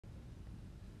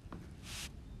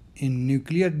In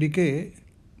nuclear decay,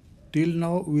 till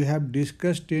now we have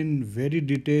discussed in very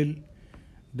detail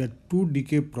the two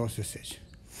decay processes.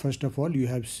 First of all, you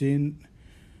have seen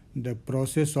the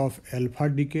process of alpha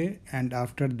decay and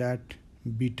after that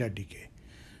beta decay.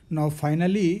 Now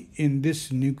finally in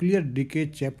this nuclear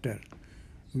decay chapter,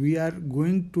 we are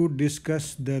going to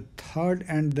discuss the third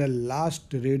and the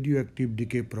last radioactive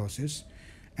decay process,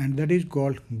 and that is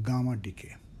called gamma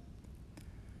decay.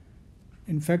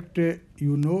 In fact,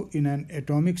 you know, in an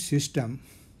atomic system,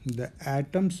 the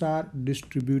atoms are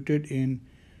distributed in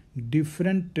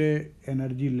different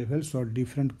energy levels or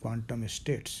different quantum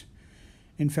states.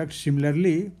 In fact,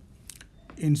 similarly,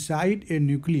 inside a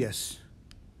nucleus,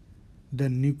 the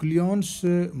nucleons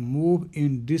move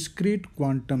in discrete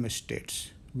quantum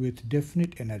states with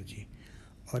definite energy.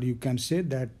 Or you can say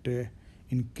that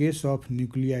in case of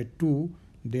nuclei 2,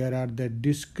 there are the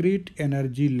discrete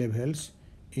energy levels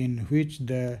in which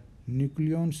the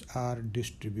nucleons are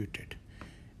distributed.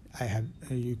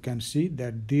 You can see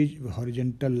that these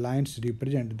horizontal lines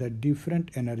represent the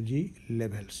different energy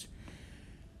levels.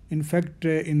 In fact,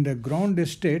 in the ground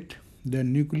state, the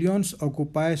nucleons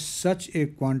occupy such a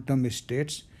quantum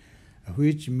states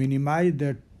which minimize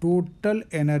the total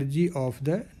energy of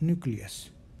the nucleus.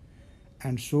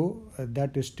 And so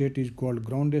that state is called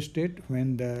ground state,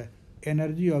 when the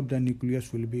energy of the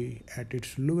nucleus will be at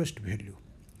its lowest value.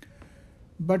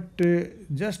 But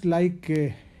just like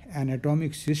an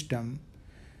atomic system,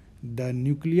 the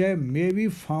nuclei may be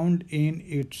found in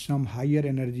its some higher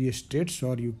energy states,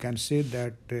 or you can say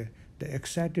that the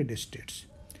excited states.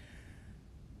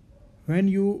 When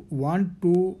you want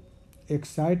to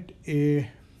excite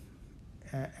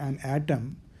an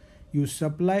atom, you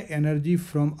supply energy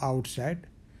from outside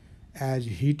as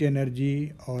heat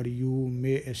energy, or you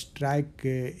may strike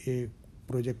a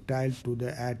projectile to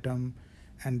the atom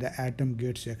and the atom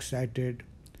gets excited.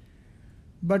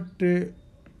 But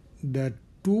the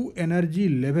two energy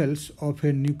levels of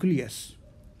a nucleus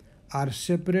are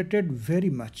separated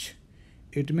very much.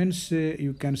 It means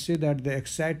you can say that the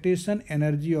excitation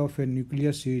energy of a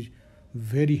nucleus is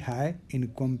very high in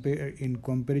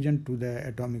comparison to the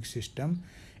atomic system.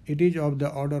 It is of the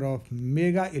order of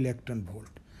mega electron volt.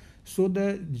 So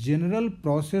the general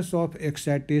process of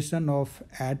excitation of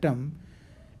atom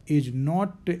is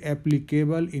not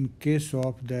applicable in case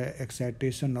of the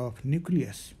excitation of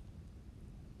nucleus.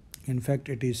 In fact,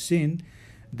 it is seen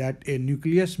that a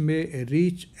nucleus may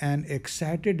reach an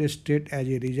excited state as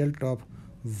a result of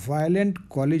violent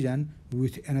collision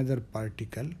with another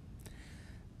particle.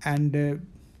 And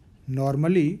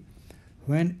normally,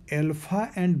 when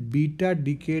alpha and beta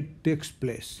decay takes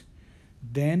place,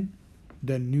 then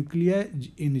the nuclei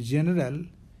in general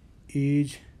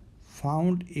is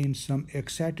found in some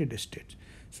excited states.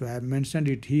 So I have mentioned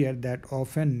it here that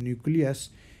often nucleus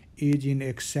is in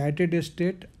excited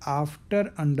state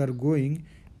after undergoing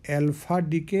alpha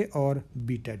decay or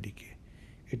beta decay.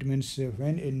 It means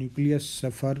when a nucleus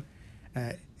suffer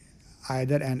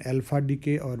either an alpha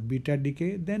decay or beta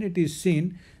decay, then it is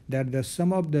seen that the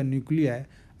sum of the nuclei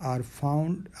are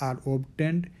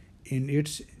obtained in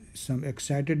its some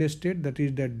excited state, that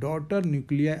is the daughter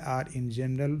nuclei are in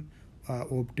general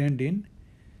obtained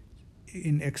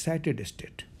in excited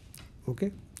state.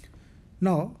 Okay.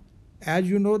 Now, as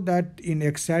you know that in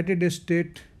excited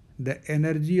state the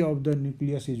energy of the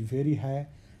nucleus is very high,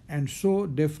 and so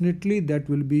definitely that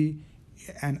will be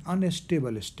an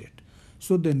unstable state.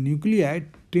 So the nuclei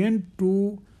tend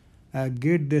to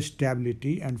get the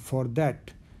stability, and for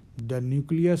that the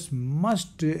nucleus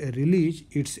must release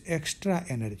its extra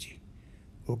energy.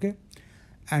 Okay.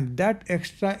 And that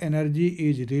extra energy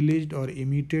is released or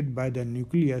emitted by the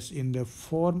nucleus in the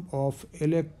form of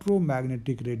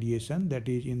electromagnetic radiation, that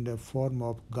is in the form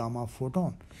of gamma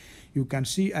photon. You can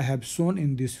see I have shown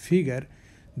in this figure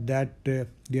that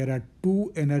there are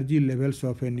two energy levels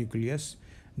of a nucleus.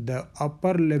 The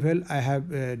upper level I have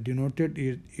denoted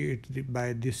it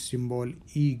by this symbol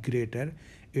E greater.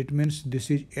 It means this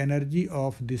is energy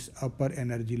of this upper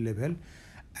energy level,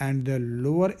 and the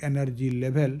lower energy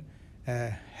level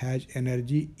has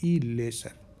energy E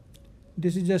lesser.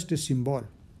 This is just a symbol.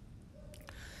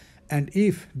 And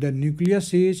if the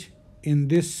nucleus is in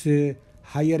this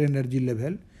higher energy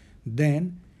level,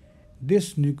 then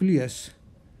this nucleus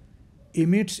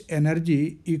emits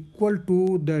energy equal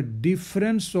to the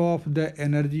difference of the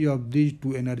energy of these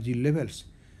two energy levels,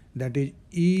 that is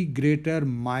E greater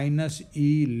minus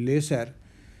E lesser.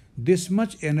 This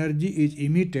much energy is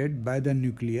emitted by the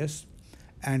nucleus,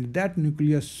 and that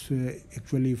nucleus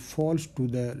actually falls to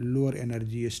the lower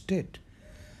energy state.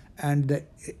 and the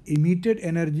emitted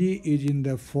energy is in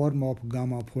the form of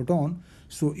gamma photon.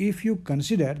 So if you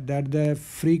consider that the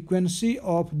frequency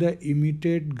of the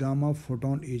emitted gamma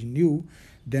photon is nu,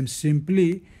 then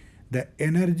simply the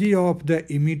energy of the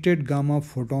emitted gamma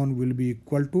photon will be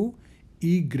equal to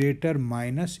E greater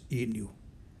minus E nu.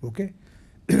 Okay,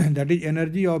 that is,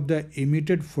 energy of the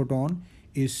emitted photon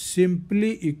is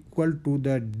simply equal to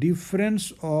the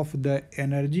difference of the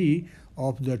energy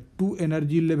of the two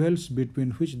energy levels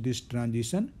between which this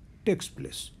transition takes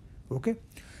place. Okay,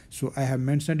 so I have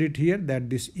mentioned it here that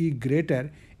this E greater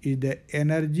is the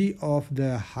energy of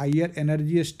the higher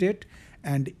energy state,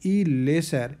 and E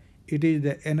lesser, it is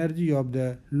the energy of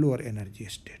the lower energy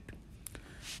state.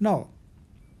 Now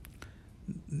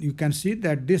you can see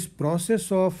that this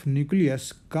process of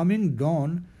nucleus coming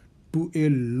down to a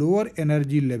lower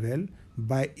energy level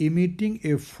by emitting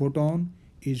a photon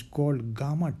is called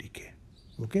gamma decay.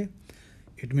 Okay,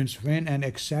 it means when an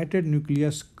excited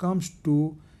nucleus comes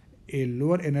to a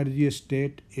lower energy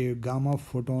state, a gamma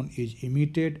photon is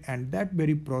emitted, and that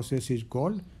very process is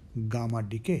called gamma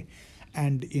decay.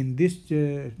 And in this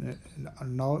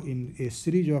now in a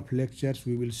series of lectures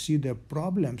we will see the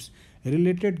problems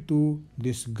related to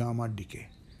this gamma decay.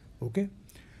 Okay,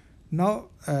 now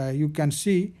you can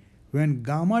see when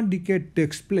gamma decay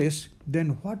takes place,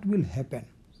 then what will happen?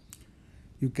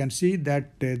 You can see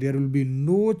that there will be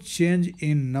no change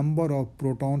in number of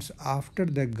protons after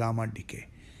the gamma decay.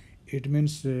 It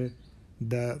means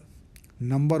the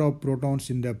number of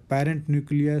protons in the parent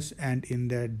nucleus and in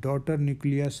the daughter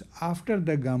nucleus after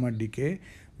the gamma decay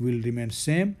will remain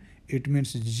same. It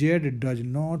means Z does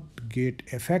not get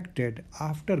affected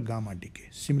after gamma decay.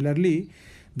 Similarly,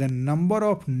 the number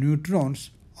of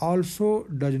neutrons also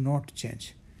does not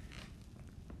change.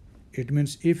 It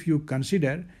means if you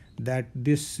consider that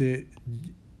this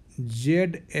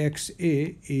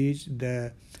ZXA is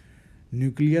the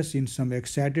nucleus in some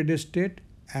excited state,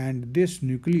 and this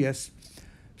nucleus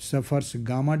suffers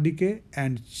gamma decay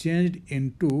and changed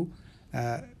into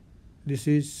this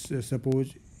is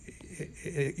suppose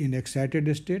in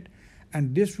excited state,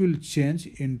 and this will change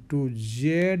into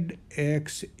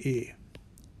ZXA.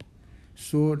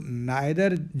 So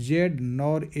neither Z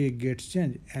nor A gets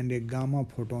changed and a gamma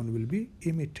photon will be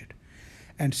emitted.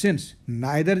 And since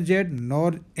neither Z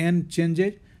nor N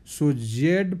changes, so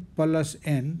Z plus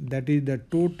N, that is the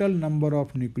total number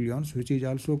of nucleons, which is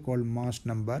also called mass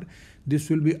number, this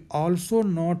will be also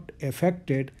not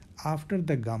affected after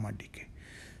the gamma decay.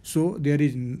 So there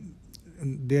is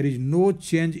no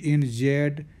change in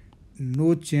Z,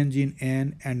 no change in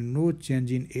N, and no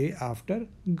change in A after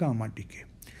gamma decay.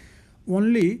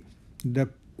 Only the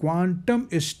quantum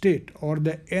state or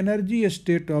the energy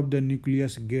state of the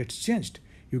nucleus gets changed.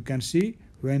 You can see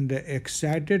when the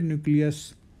excited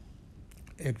nucleus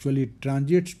actually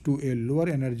transits to a lower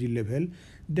energy level,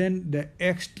 then the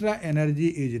extra energy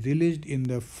is released in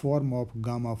the form of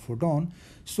gamma photon.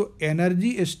 So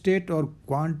energy state or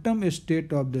quantum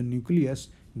state of the nucleus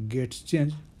gets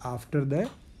changed after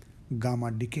the gamma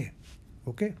decay.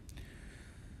 Okay.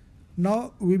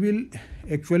 Now we will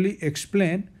actually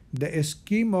explain the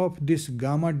scheme of this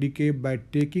gamma decay by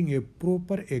taking a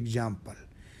proper example.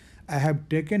 I have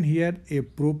taken here a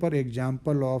proper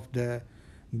example of the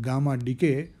gamma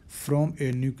decay from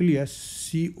a nucleus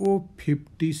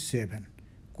CO57,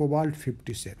 cobalt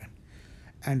 57.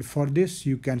 And for this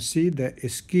you can see the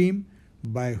scheme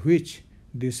by which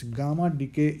this gamma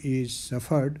decay is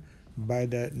suffered by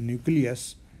the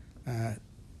nucleus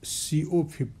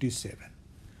CO57.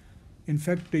 In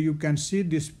fact, you can see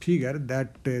this figure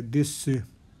that this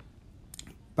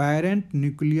parent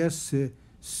nucleus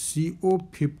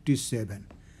CO57,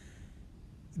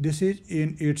 this is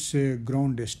in its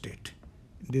ground state.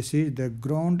 This is the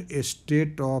ground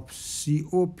state of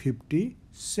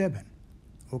CO57.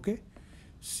 Okay,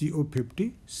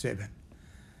 CO57.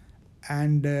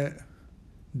 And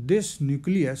this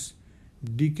nucleus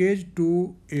decays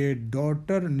to a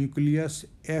daughter nucleus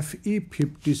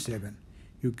Fe57.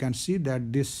 You can see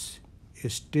that this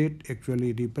state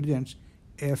actually represents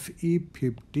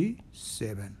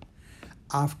Fe57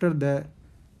 after the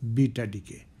beta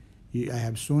decay. I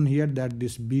have shown here that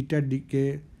this beta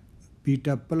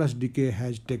plus decay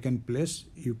has taken place.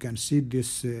 You can see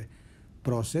this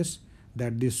process,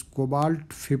 that this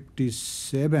cobalt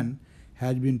 57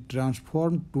 has been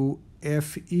transformed to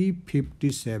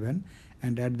Fe57,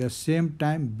 and at the same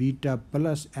time beta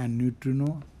plus and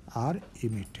neutrino are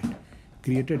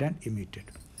created and emitted.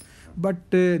 But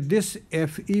this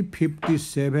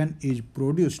Fe57 is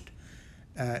produced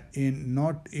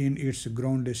not in its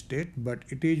ground state, but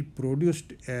it is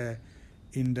produced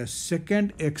in the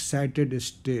second excited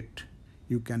state.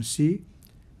 you can see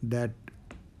that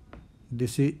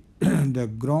this is the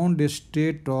ground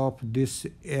state of this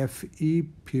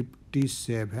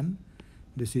Fe57.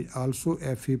 This is also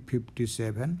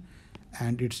Fe57,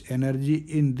 and its energy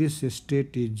in this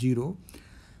state is 0.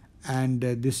 And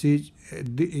this is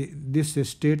this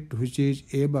state which is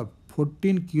above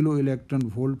 14 kilo electron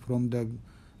volt from the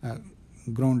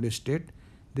ground state.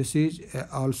 This is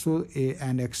also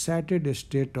an excited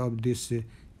state of this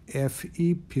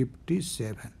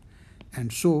Fe57.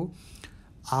 And so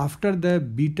after the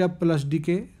beta plus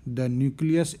decay, the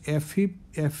nucleus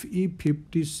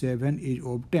Fe57 is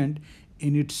obtained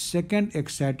in its second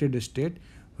excited state,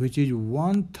 which is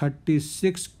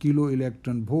 136 kilo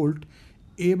electron volt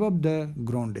above the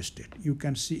ground state. You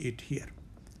can see it here.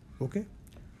 Okay.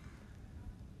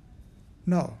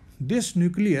 Now this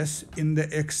nucleus in the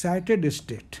excited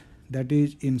state, that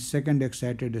is in second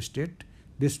excited state,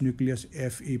 this nucleus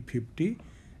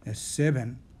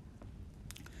Fe57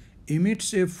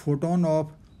 emits a photon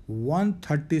of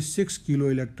 136 kilo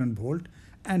electron volt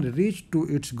and reach to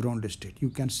its ground state. You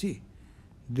can see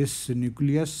this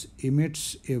nucleus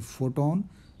emits a photon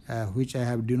which I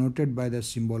have denoted by the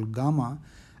symbol gamma,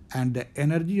 and the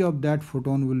energy of that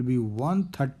photon will be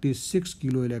 136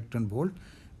 kilo electron volt,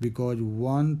 because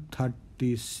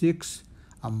 136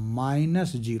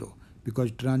 minus 0,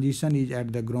 because transition is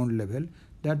at the ground level,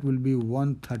 that will be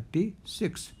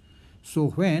 136. So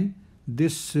when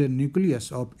this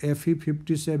nucleus of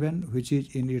Fe57, which is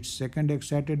in its second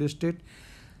excited state,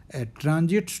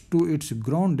 transits to its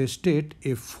ground state,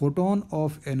 a photon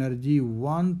of energy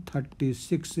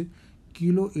 136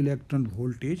 kilo electron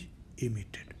volt is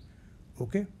emitted.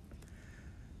 Okay.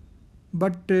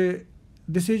 But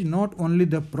this is not only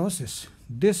the process.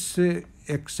 This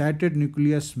excited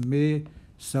nucleus may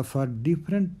suffer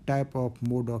different type of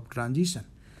mode of transition.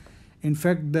 In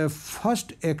fact, the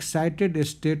first excited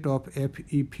state of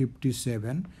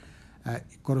Fe57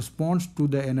 corresponds to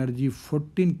the energy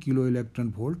 14 kilo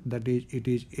electron volt, that is, it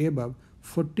is above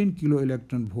 14 kilo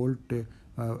electron volt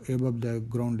above the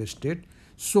ground state.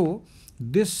 So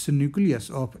this nucleus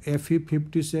of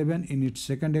Fe57 in its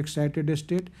second excited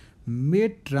state may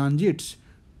transits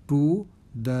to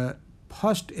the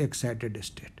first excited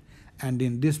state, and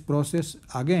in this process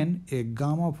again a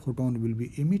gamma photon will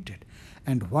be emitted.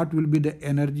 And what will be the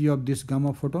energy of this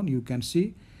gamma photon? You can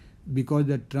see, because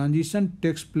the transition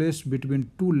takes place between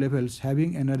two levels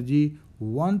having energy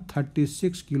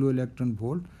 136 kilo electron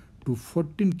volt to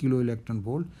 14 kilo electron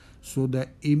volt, so the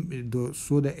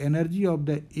energy of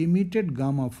the emitted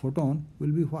gamma photon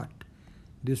will be what?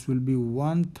 This will be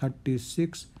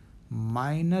 136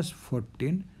 minus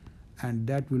 14, and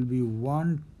that will be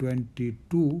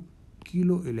 122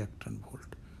 kilo electron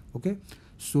volt. Okay,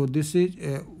 so this is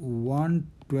a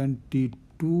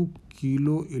 122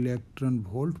 kilo electron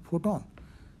volt photon.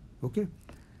 Okay,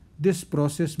 this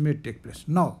process may take place.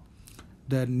 Now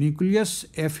the nucleus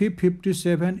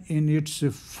Fe57 in its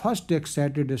first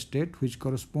excited state, which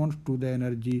corresponds to the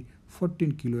energy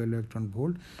 14 kilo electron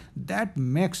volt, that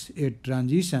makes a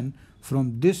transition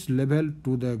from this level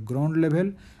to the ground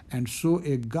level, and so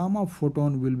a gamma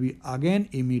photon will be again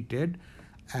emitted,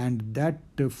 and that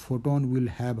photon will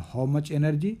have how much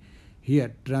energy?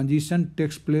 Here transition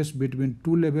takes place between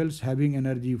two levels having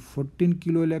energy 14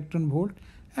 kilo electron volt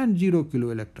and 0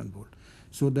 kilo electron volt.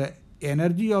 So the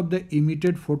energy of the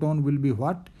emitted photon will be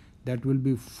what? That will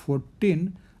be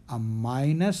 14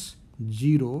 minus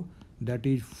 0, that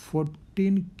is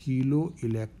 14 kilo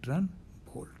electron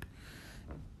volt.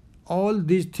 All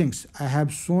these things I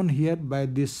have shown here by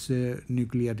this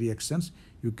nuclear reactions.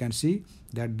 You can see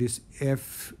that this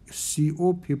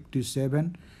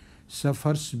FCO57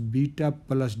 suffers beta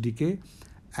plus decay,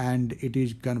 and it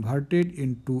is converted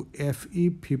into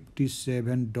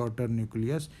Fe57 daughter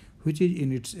nucleus, which is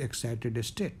in its excited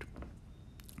state.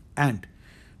 And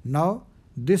now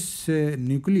this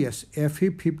nucleus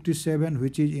Fe57,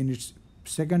 which is in its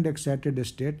second excited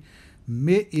state,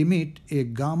 may emit a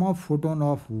gamma photon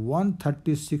of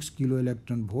 136 kilo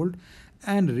electron volt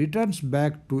and returns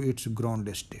back to its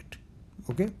ground state.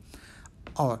 Okay,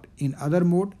 or in other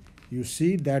mode, you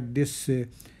see that this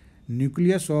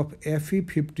nucleus of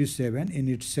Fe57 in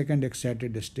its second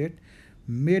excited state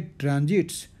may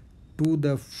transits to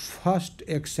the first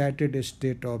excited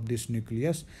state of this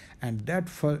nucleus, and that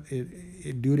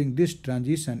during this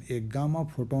transition a gamma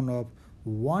photon of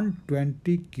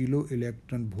 120 kilo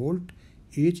electron volt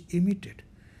is emitted.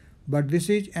 But this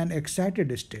is an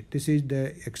excited state. This is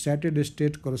the excited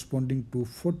state corresponding to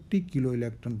 40 kilo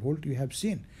electron volt you have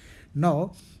seen.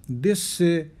 Now this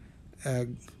Fe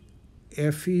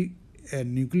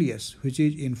nucleus, which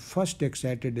is in first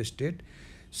excited state,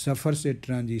 suffers a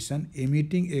transition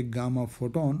emitting a gamma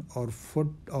photon of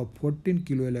 14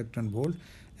 kilo electron volt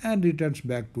and returns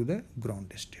back to the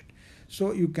ground state.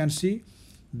 So you can see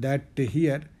that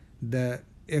here the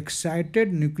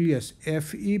excited nucleus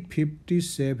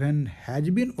Fe57 has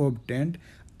been obtained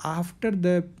after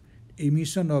the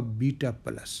emission of beta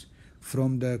plus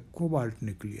from the cobalt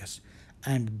nucleus,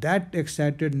 and that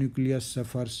excited nucleus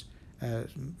suffers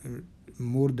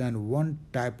more than one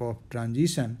type of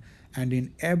transition, and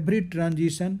in every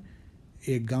transition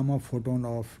a gamma photon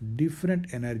of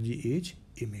different energy is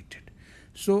emitted.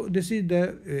 So this is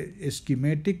the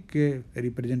schematic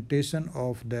representation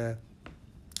of the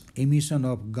emission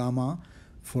of gamma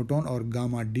photon or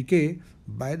gamma decay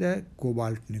by the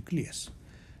cobalt nucleus.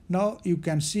 Now you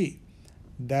can see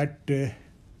that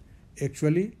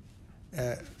actually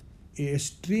a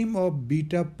stream of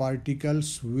beta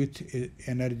particles with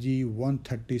energy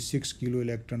 136 kilo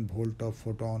electron volt of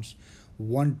photons,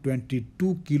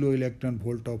 122 kilo electron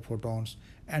volt of photons,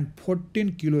 and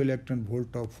 14 kilo electron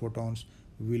volt of photons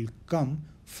will come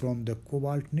from the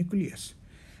cobalt nucleus.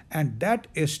 And that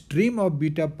stream of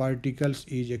beta particles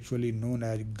is actually known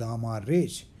as gamma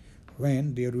rays.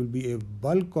 When there will be a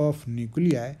bulk of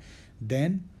nuclei,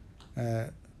 then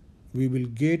we will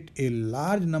get a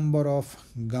large number of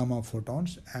gamma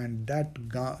photons, and that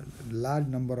large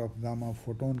number of gamma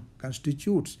photon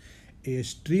constitutes a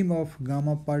stream of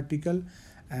gamma particle,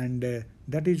 and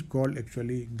that is called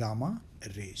actually gamma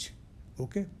rays.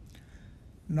 Okay.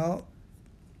 Now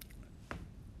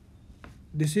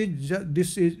this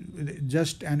is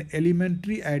just an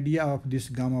elementary idea of this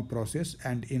gamma process,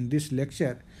 and in this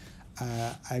lecture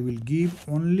I will give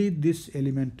only this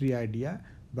elementary idea,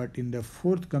 but in the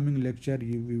forthcoming lecture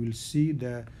we will see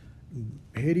the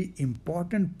very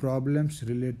important problems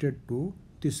related to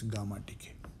this gamma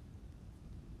decay.